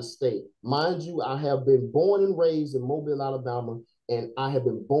outside the state. Mind you, I have been born and raised in Mobile, Alabama, and I have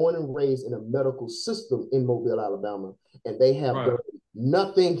been born and raised in a medical system in Mobile, Alabama, and they have done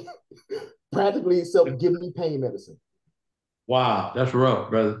nothing practically except give me pain medicine. Wow, that's rough,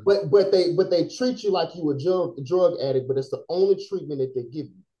 brother. But they treat you like you a drug addict, but it's the only treatment that they give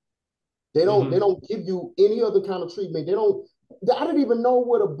you. They don't give you any other kind of treatment. I didn't even know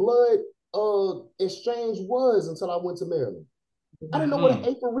what a blood exchange was until I went to Maryland. I didn't know what an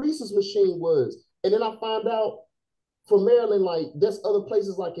apheresis machine was. And then I found out from Maryland, like there's other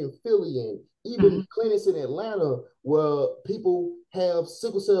places like in Philly and even clinics in Atlanta where people have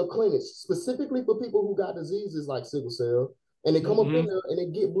sickle cell clinics specifically for people who got diseases like sickle cell. And they come up in there and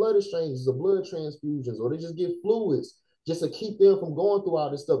they get blood exchanges or blood transfusions, or they just get fluids just to keep them from going through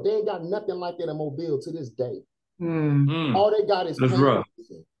all this stuff. They ain't got nothing like that in Mobile to this day. All they got is pain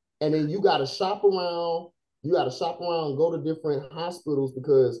medicine. And then you got to shop around. You got to shop around and go to different hospitals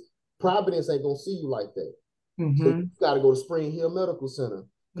because Providence ain't going to see you like that. So you got to go to Spring Hill Medical Center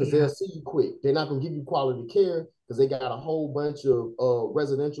because they'll see you quick. They're not going to give you quality care because they got a whole bunch of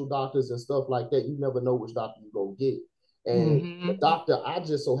residential doctors and stuff like that. You never know which doctor you're going to get. And the doctor I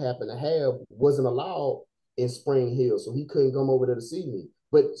just so happened to have wasn't allowed in Spring Hill, so he couldn't come over there to see me.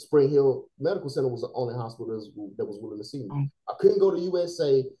 But Spring Hill Medical Center was the only hospital that was willing to see me. I couldn't go to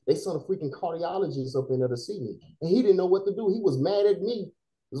USA. They sent a freaking cardiologist up in there to see me. And he didn't know what to do. He was mad at me.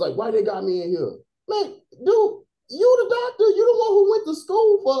 He was like, why they got me in here? Man, dude, you the doctor. You the one who went to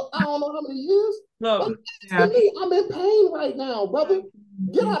school for I don't know how many years. Me, I'm in pain right now, brother.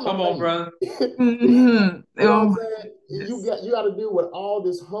 Get out my Come on, brother. You know what I'm saying? You got to deal with all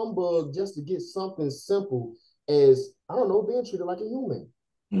this humbug just to get something simple as, I don't know, being treated like a human.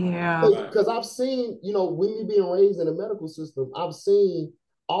 Yeah. Because I've seen, with me being raised in the medical system, I've seen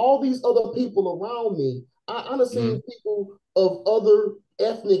all these other people around me. I've seen people of other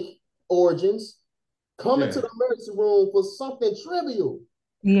ethnic origins come into the emergency room for something trivial.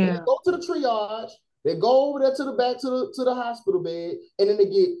 Yeah. They go to the triage. They go over there to the back to the hospital bed, and then they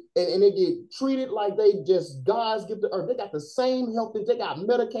get treated like they just God's gift to earth. They got the same health. They got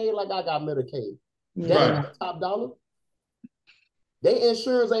Medicaid like I got Medicaid. They ain't got top dollar. Their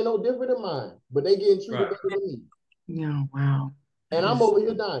insurance ain't no different than mine, but they getting treated better than me. Yeah, wow. And I'm over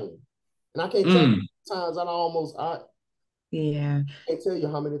here dying. And I can't tell you how many times yeah. can't tell you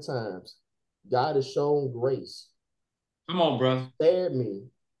how many times God has shown grace. Come on, brother. Spared me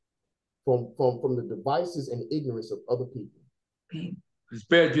from the devices and ignorance of other people. Right. He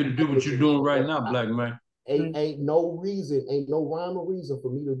spared you to do what you're doing right now, black man. Ain't no rhyme or reason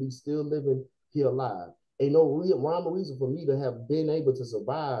for me to be still living here alive. Ain't no rhyme or reason for me to have been able to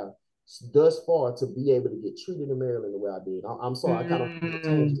survive thus far to be able to get treated in Maryland the way I did. I'm sorry, I kind of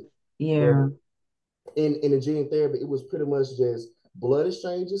changed it. Yeah. In the gene therapy, it was pretty much just blood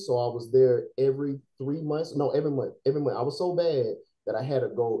exchanges. So I was there every 3 months. No, every month. Every month. I was so bad that I had to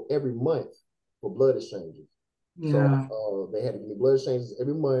go every month for blood exchanges. Yeah. So they had to give me blood exchanges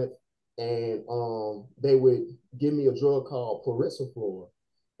every month, and they would give me a drug called plerixafor,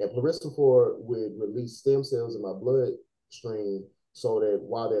 and plerixafor would release stem cells in my bloodstream, so that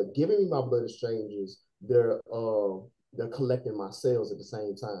while they're giving me my blood exchanges, they're collecting my cells at the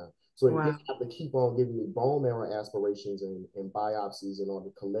same time. So they didn't have to keep on giving me bone marrow aspirations and biopsies in order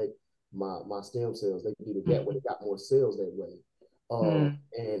to collect my stem cells. They did it that way. They got more cells that way.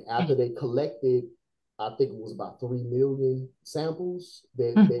 And after they collected, I think it was about 3 million samples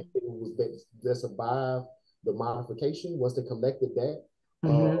that survived the modification. Once they collected that,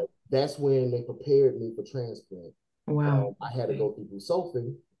 that's when they prepared me for transplant. Wow. I had to go through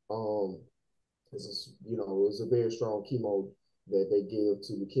busulfan. This is, it was a very strong chemo that they give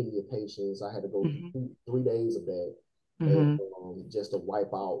to leukemia patients. I had to go through 3 days of that, and just to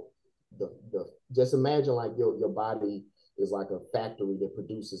wipe out just imagine like your body is like a factory that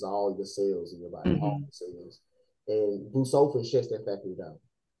produces all the cells in your body, all the cells. And busulfan shuts that factory down.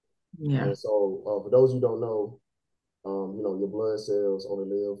 Yeah. And so for those who don't know, your blood cells only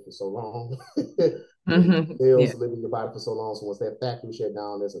live for so long. Cells live in your body for so long. So once that factory shut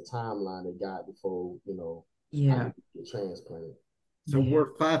down, there's a timeline that got before, I can get transplanted. So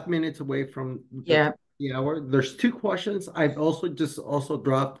we're 5 minutes away from the hour. There's 2 questions. I've also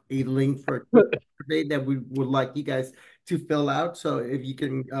dropped a link for a survey that we would like you guys to fill out. So if you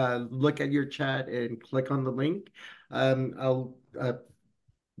can look at your chat and click on the link, I'll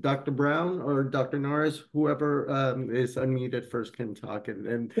Dr. Brown or Dr. Norris, whoever is unmuted first can talk.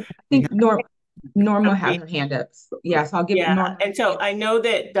 And I think Norma has her hand up. Yeah, so I'll give it Norma. And so I know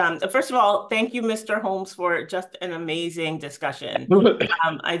that, first of all, thank you, Mr. Holmes, for just an amazing discussion.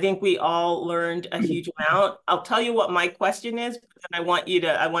 I think we all learned a huge amount. I'll tell you what my question is, and I want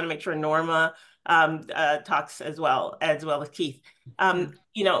to make sure Norma talks as well as Keith.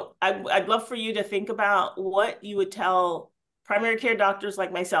 I'd love for you to think about what you would tell primary care doctors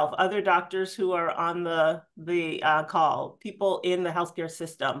like myself, other doctors who are on the call, people in the healthcare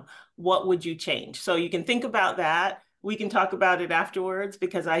system. What would you change? So you can think about that. We can talk about it afterwards,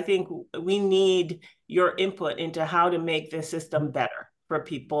 because I think we need your input into how to make this system better for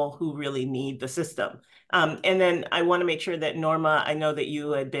people who really need the system. And then I want to make sure that Norma, I know that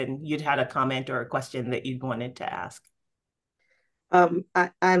you'd had a comment or a question that you'd wanted to ask. I'm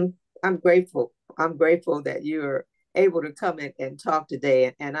grateful. I'm grateful that you're able to come in and talk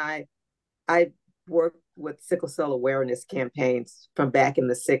today. And I worked with sickle cell awareness campaigns from back in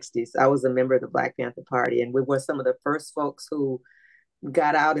the 60s. I was a member of the Black Panther Party, and we were some of the first folks who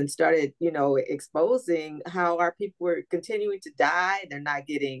got out and started, exposing how our people were continuing to die. They're not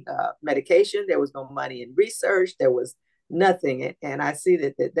getting medication. There was no money in research. There was nothing. And I see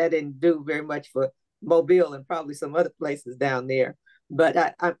that didn't do very much for Mobile and probably some other places down there.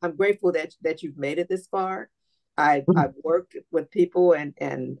 But I'm grateful that you've made it this far. I've worked with people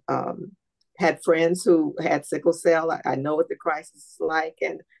and had friends who had sickle cell. I know what the crisis is like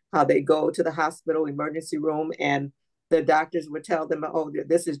and how they go to the hospital emergency room, and the doctors would tell them, oh,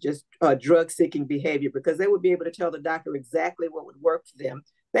 this is just drug-seeking behavior, because they would be able to tell the doctor exactly what would work for them.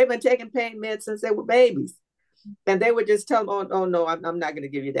 They've been taking pain meds since they were babies. And they would just tell them, oh no, I'm not going to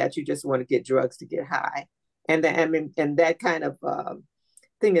give you that. You just want to get drugs to get high. And that kind of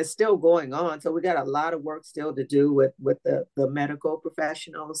thing is still going on. So we got a lot of work still to do with the medical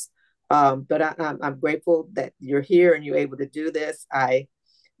professionals. But I'm grateful that you're here and you're able to do this.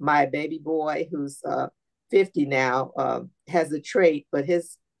 My baby boy, who's 50 now, has a trait, but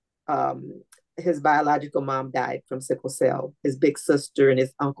his biological mom died from sickle cell. His big sister and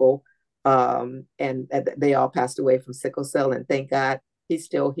his uncle, and they all passed away from sickle cell. And thank God he's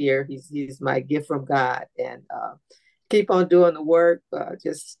still here. He's my gift from God, and keep on doing the work.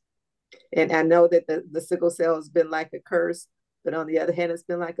 And I know that the sickle cell has been like a curse, but on the other hand, it's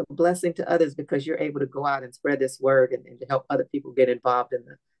been like a blessing to others, because you're able to go out and spread this word and to help other people get involved in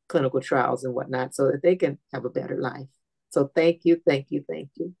the clinical trials and whatnot, so that they can have a better life. So thank you, thank you, thank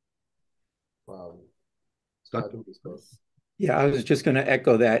you. Yeah, I was just going to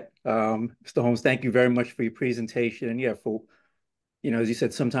echo that. Mr. Holmes, thank you very much for your presentation. And yeah, as you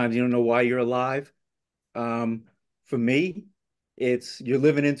said, sometimes you don't know why you're alive. For me, it's you're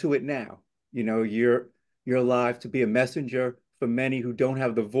living into it now. You're alive to be a messenger for many who don't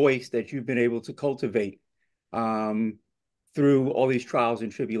have the voice that you've been able to cultivate through all these trials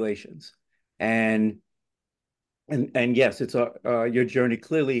and tribulations. And yes, it's your journey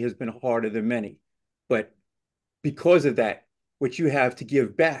clearly has been harder than many, but because of that, what you have to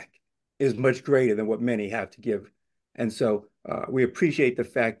give back is much greater than what many have to give. And so we appreciate the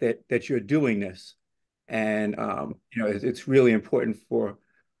fact that you're doing this. And it's really important for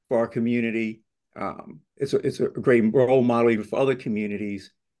our community. It's a great role model even for other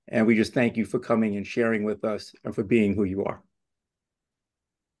communities. And we just thank you for coming and sharing with us and for being who you are.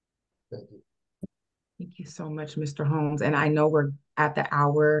 Thank you. Thank you so much, Mr. Holmes. And I know we're at the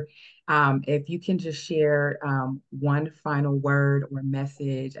hour. If you can just share one final word or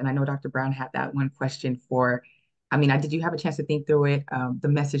message, and I know Dr. Brown had that one question did you have a chance to think through it, the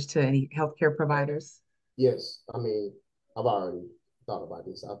message to any healthcare providers? Yes, I've already thought about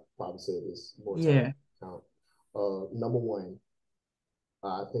this. I've probably said this more times. Yeah. Number one,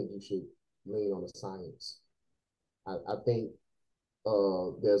 I think you should lean on the science. I think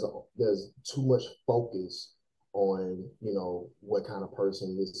there's too much focus on what kind of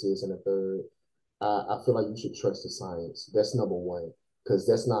person this is and the third. I feel like you should trust the science. That's number one, because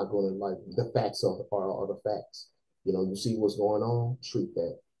that's not going to the facts are the facts. You see what's going on, treat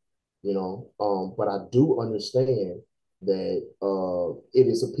that. But I do understand that it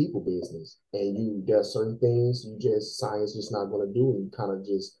is a people business, and there are certain things science just not going to do, and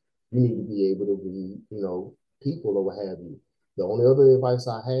you need to be able to read, people or what have you. The only other advice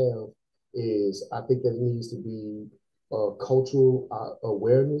I have is I think there needs to be cultural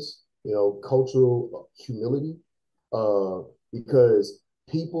awareness, cultural humility, because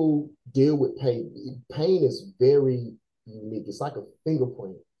people deal with pain. Pain is very unique. It's like a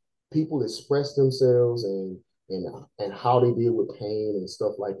fingerprint. People express themselves and how they deal with pain and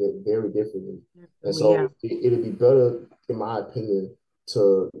stuff like that very differently. And so it'd be better, in my opinion,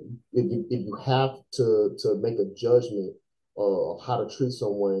 if you have to make a judgment of how to treat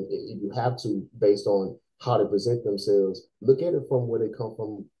someone, you have to based on how they present themselves. Look at it from where they come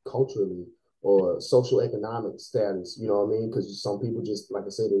from culturally or social economic status. You know what I mean? Because some people just, like I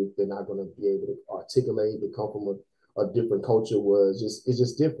said, they're not going to be able to articulate. They come from a different culture where it's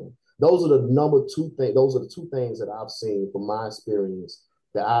just different. Those are the two things. Those are the two things that I've seen from my experience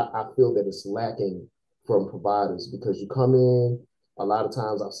that I feel that it's lacking from providers, because you come in, a lot of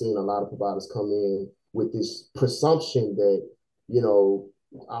times I've seen a lot of providers come in with this presumption that,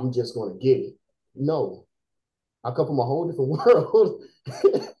 I'm just going to get it. No, I come from a whole different world.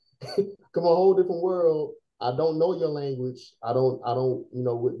 Come a whole different world. I don't know your language. I don't,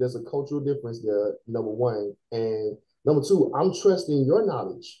 there's a cultural difference there, number one. And number two, I'm trusting your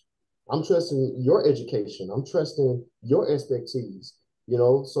knowledge. I'm trusting your education. I'm trusting your expertise,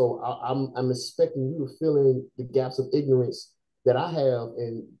 so I'm expecting you to fill in the gaps of ignorance that I have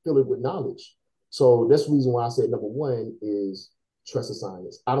and fill it with knowledge. So that's the reason why I said number one is trust the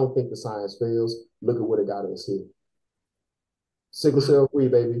science. I don't think the science fails. Look at what it got us here. Sickle cell free,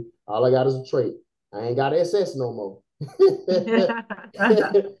 baby. All I got is a trait. I ain't got SS no more.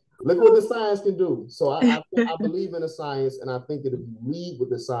 Look what the science can do. So I believe in the science, and I think that if you lead with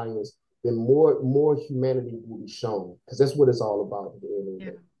the science, then more humanity will be shown, because that's what it's all about at the end of the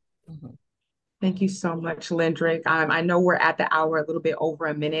day. Mm-hmm. Thank you so much, Lynndrick. I know we're at the hour, a little bit over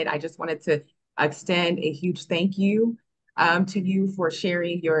a minute. I just wanted to extend a huge thank you to you for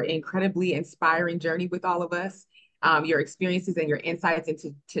sharing your incredibly inspiring journey with all of us. Your experiences and your insights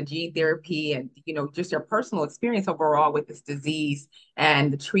into gene therapy and, just your personal experience overall with this disease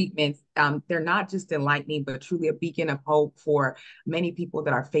and the treatments. They're not just enlightening, but truly a beacon of hope for many people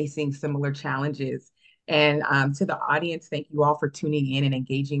that are facing similar challenges. And to the audience, thank you all for tuning in and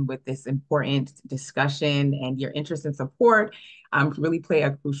engaging with this important discussion, and your interest and support really play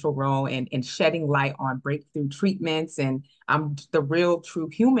a crucial role in shedding light on breakthrough treatments and the real, true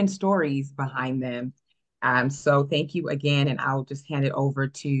human stories behind them. So thank you again, and I'll just hand it over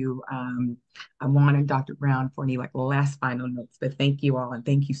to Juan and Dr. Brown for any last final notes. But thank you all, and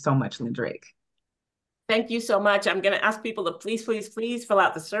thank you so much, Lynndrick. Thank you so much. I'm going to ask people to please fill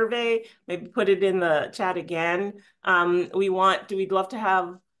out the survey, maybe put it in the chat again. We'd love to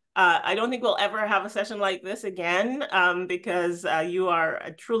have, I don't think we'll ever have a session like this again, because you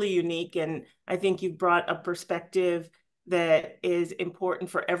are truly unique, and I think you've brought a perspective that is important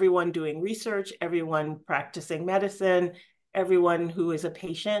for everyone doing research, everyone practicing medicine, everyone who is a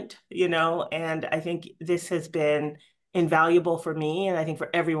patient, you know, and I think this has been invaluable for me, and I think for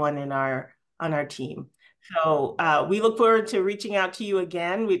everyone on our team. So we look forward to reaching out to you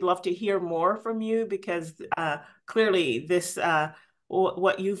again. We'd love to hear more from you, because clearly this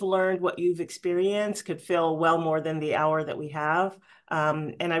what you've learned, what you've experienced could fill well more than the hour that we have.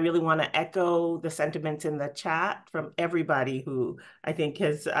 And I really want to echo the sentiments in the chat from everybody who I think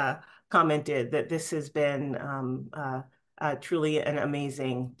has commented that this has been truly an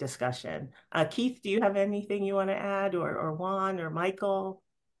amazing discussion. Keith, do you have anything you want to add, or Juan or Michael?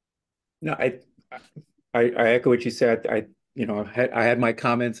 No, I echo what you said. I had my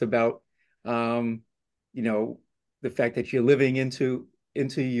comments about, the fact that you're living into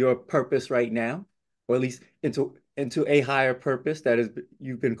your purpose right now, or at least into a higher purpose that is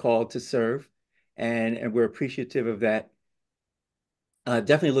you've been called to serve, and we're appreciative of that.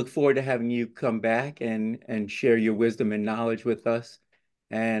 Definitely look forward to having you come back and share your wisdom and knowledge with us,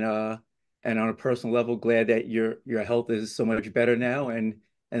 and on a personal level, glad that your health is so much better now, and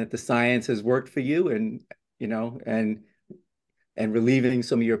that the science has worked for you, and and relieving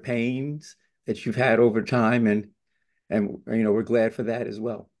some of your pains that you've had over time, and we're glad for that as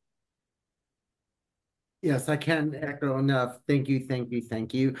well. Yes, I can't echo enough. Thank you, thank you,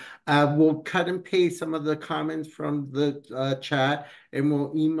 thank you. We'll cut and paste some of the comments from the chat, and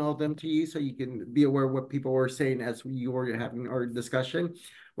we'll email them to you so you can be aware of what people were saying as you were having our discussion.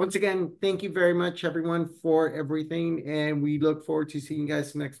 Once again, thank you very much, everyone, for everything, and we look forward to seeing you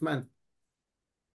guys next month.